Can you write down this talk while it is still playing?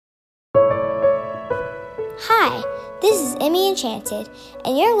Hi, this is Emmy Enchanted,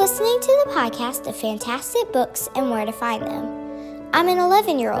 and you're listening to the podcast of fantastic books and where to find them. I'm an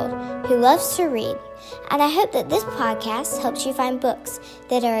 11-year-old who loves to read, and I hope that this podcast helps you find books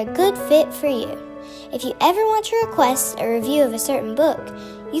that are a good fit for you. If you ever want to request a review of a certain book,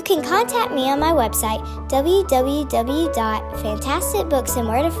 you can contact me on my website,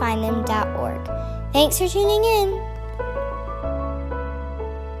 www.fantasticbooksandwheretofindthem.org. Thanks for tuning in.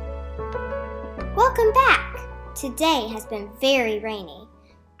 Welcome back! Today has been very rainy.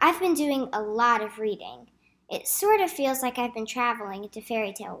 I've been doing a lot of reading. It sort of feels like I've been traveling into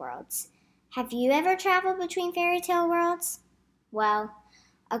fairy tale worlds. Have you ever traveled between fairy tale worlds? Well,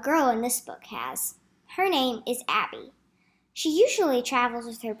 a girl in this book has. Her name is Abby. She usually travels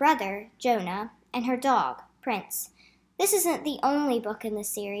with her brother, Jonah, and her dog, Prince. This isn't the only book in this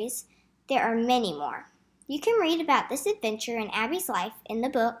series. There are many more. You can read about this adventure in Abby's life in the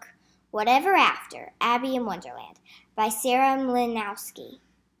book Whatever After, Abby in Wonderland by Sarah Mlynowski.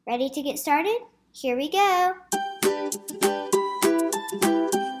 Ready to get started? Here we go!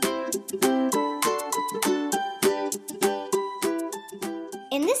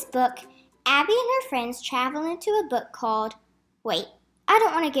 In this book, Abby and her friends travel into a book called Wait, I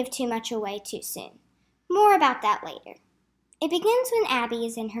don't want to give too much away too soon. More about that later. It begins when Abby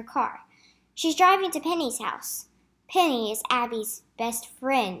is in her car. She's driving to Penny's house. Penny is Abby's best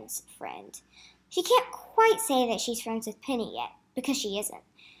friend's friend. She can't quite say that she's friends with Penny yet, because she isn't.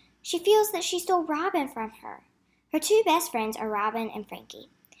 She feels that she stole Robin from her. Her two best friends are Robin and Frankie.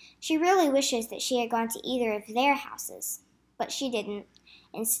 She really wishes that she had gone to either of their houses, but she didn't.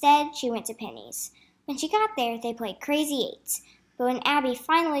 Instead, she went to Penny's. When she got there, they played Crazy Eights, but when Abby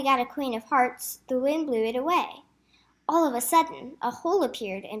finally got a Queen of Hearts, the wind blew it away. All of a sudden, a hole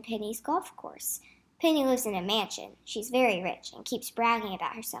appeared in Penny's golf course. Penny lives in a mansion. She's very rich and keeps bragging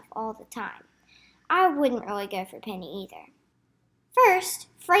about herself all the time. I wouldn't really go for Penny either. First,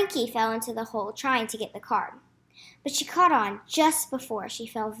 Frankie fell into the hole trying to get the card, but she caught on just before she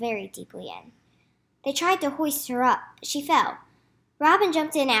fell very deeply in. They tried to hoist her up, but she fell. Robin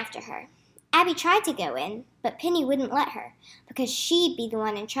jumped in after her. Abby tried to go in, but Penny wouldn't let her because she'd be the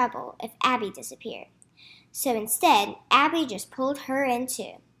one in trouble if Abby disappeared. So instead, Abby just pulled her in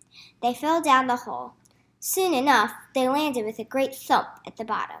too. They fell down the hole. Soon enough, they landed with a great thump at the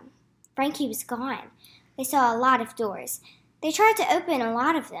bottom. Frankie was gone. They saw a lot of doors. They tried to open a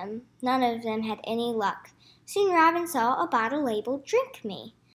lot of them. None of them had any luck. Soon Robin saw a bottle labeled Drink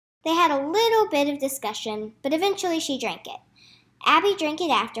Me. They had a little bit of discussion, but eventually she drank it. Abby drank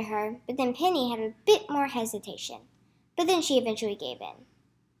it after her, but then Penny had a bit more hesitation. But then she eventually gave in.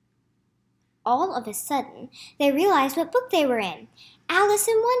 All of a sudden, they realized what book they were in. Alice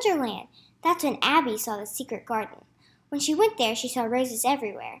in Wonderland. That's when Abby saw the secret garden. When she went there, she saw roses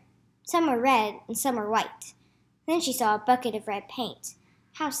everywhere. Some were red and some were white. Then she saw a bucket of red paint.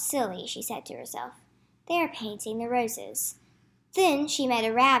 How silly, she said to herself. They are painting the roses. Then she met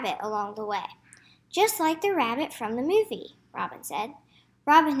a rabbit along the way. Just like the rabbit from the movie, Robin said.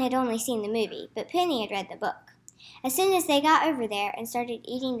 Robin had only seen the movie, but Penny had read the book. As soon as they got over there and started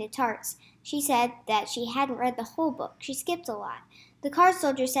eating the tarts, she said that she hadn't read the whole book. She skipped a lot. The card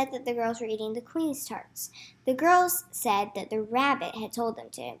soldier said that the girls were eating the Queen's tarts. The girls said that the rabbit had told them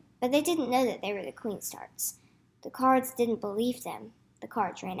to, but they didn't know that they were the Queen's tarts. The cards didn't believe them. The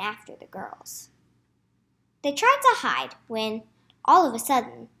cards ran after the girls. They tried to hide when, all of a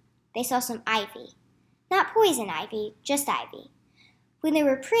sudden, they saw some ivy. Not poison ivy, just ivy. When they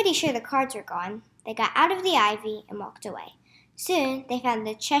were pretty sure the cards were gone, they got out of the ivy and walked away. Soon, they found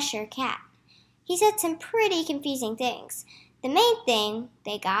the Cheshire Cat. He said some pretty confusing things. The main thing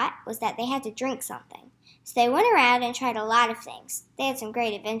they got was that they had to drink something. So they went around and tried a lot of things. They had some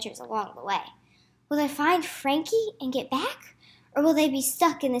great adventures along the way. Will they find Frankie and get back? Or will they be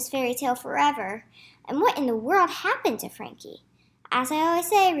stuck in this fairy tale forever? And what in the world happened to Frankie? As I always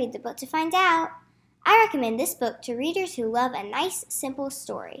say, read the book to find out. I recommend this book to readers who love a nice, simple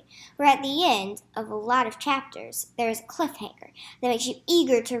story, where at the end of a lot of chapters, there is a cliffhanger that makes you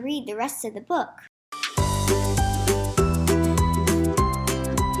eager to read the rest of the book.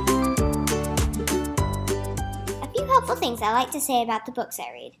 A few helpful things I like to say about the books I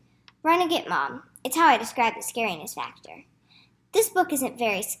read. Run and Get Mom. It's how I describe the scariness factor. This book isn't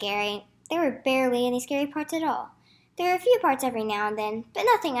very scary. There were barely any scary parts at all. There are a few parts every now and then, but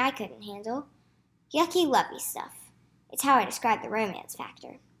nothing I couldn't handle. Yucky, lovey stuff. It's how I describe the romance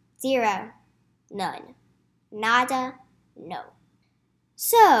factor. 0. None. Nada. No.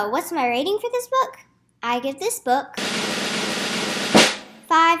 So, what's my rating for this book? I give this book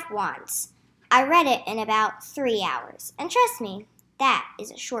 5 wands. I read it in about 3 hours, and trust me, that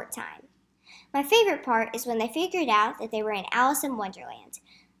is a short time. My favorite part is when they figured out that they were in Alice in Wonderland.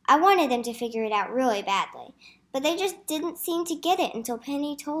 I wanted them to figure it out really badly, but they just didn't seem to get it until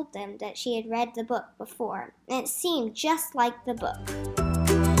Penny told them that she had read the book before, and it seemed just like the book.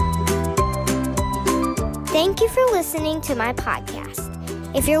 Thank you for listening to my podcast.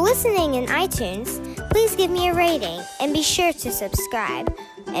 If you're listening in iTunes, please give me a rating and be sure to subscribe.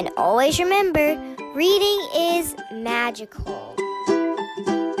 And always remember, reading is magical.